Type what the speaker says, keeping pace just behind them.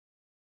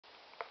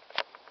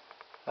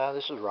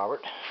This is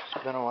Robert.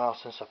 It's been a while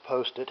since I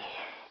posted.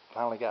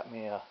 Finally got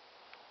me a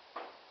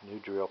new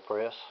drill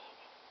press.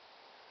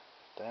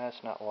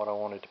 That's not what I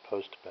wanted to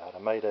post about. I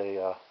made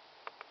a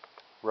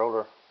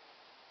roller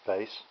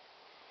base,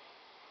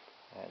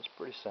 and it's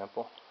pretty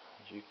simple.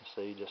 As you can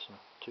see, just some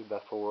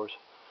 2x4s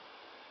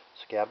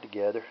scabbed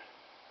together.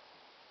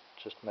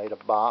 Just made a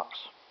box,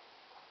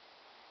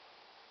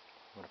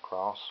 went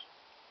across,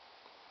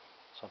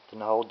 something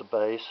to hold the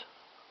base,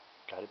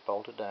 got it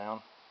bolted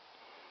down,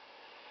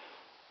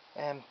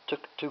 and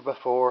took a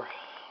 2x4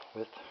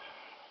 with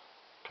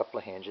a couple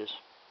of hinges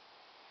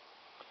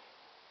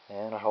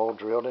and a hole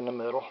drilled in the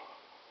middle,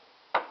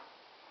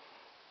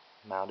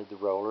 mounted the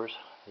rollers.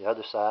 The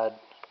other side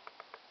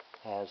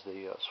has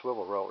the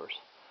swivel rollers.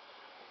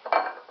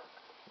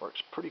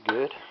 Works pretty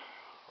good.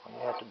 All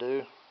you have to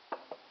do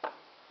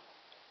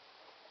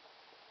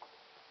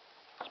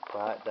is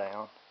pry it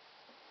down.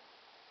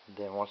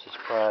 Then once it's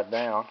pried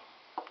down,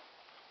 let's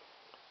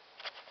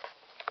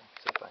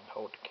see if I can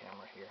hold the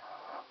camera here.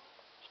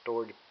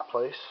 Storage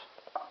place.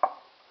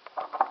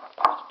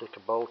 Stick a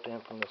bolt in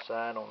from the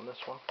side on this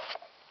one.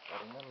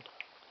 That end.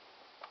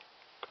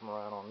 Come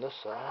around on this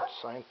side,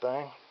 same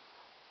thing.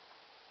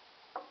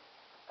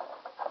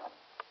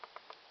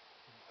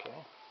 Okay.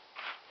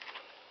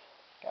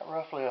 Got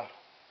roughly a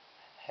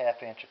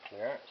 ½ inch of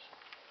clearance.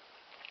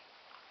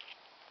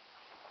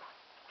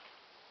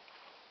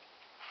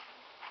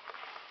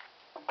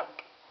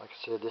 Like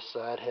I said, this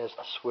side has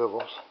the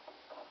swivels.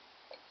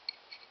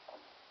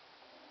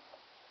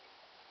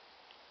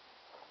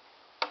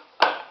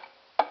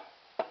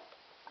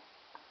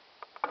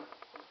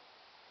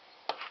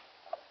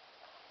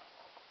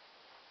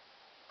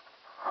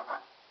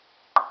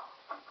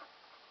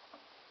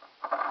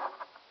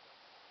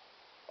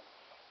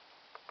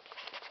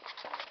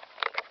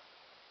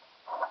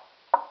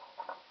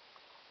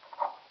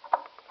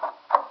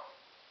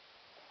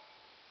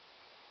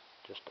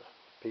 Just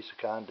a piece of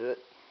conduit,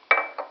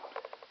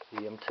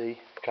 EMT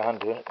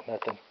conduit,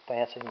 nothing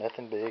fancy,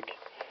 nothing big.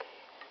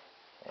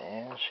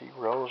 And she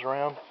rolls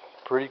around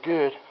pretty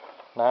good.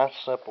 Nice,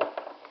 simple,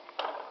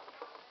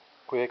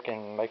 quick,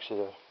 and makes it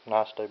a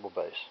nice stable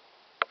base.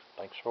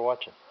 Thanks for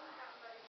watching.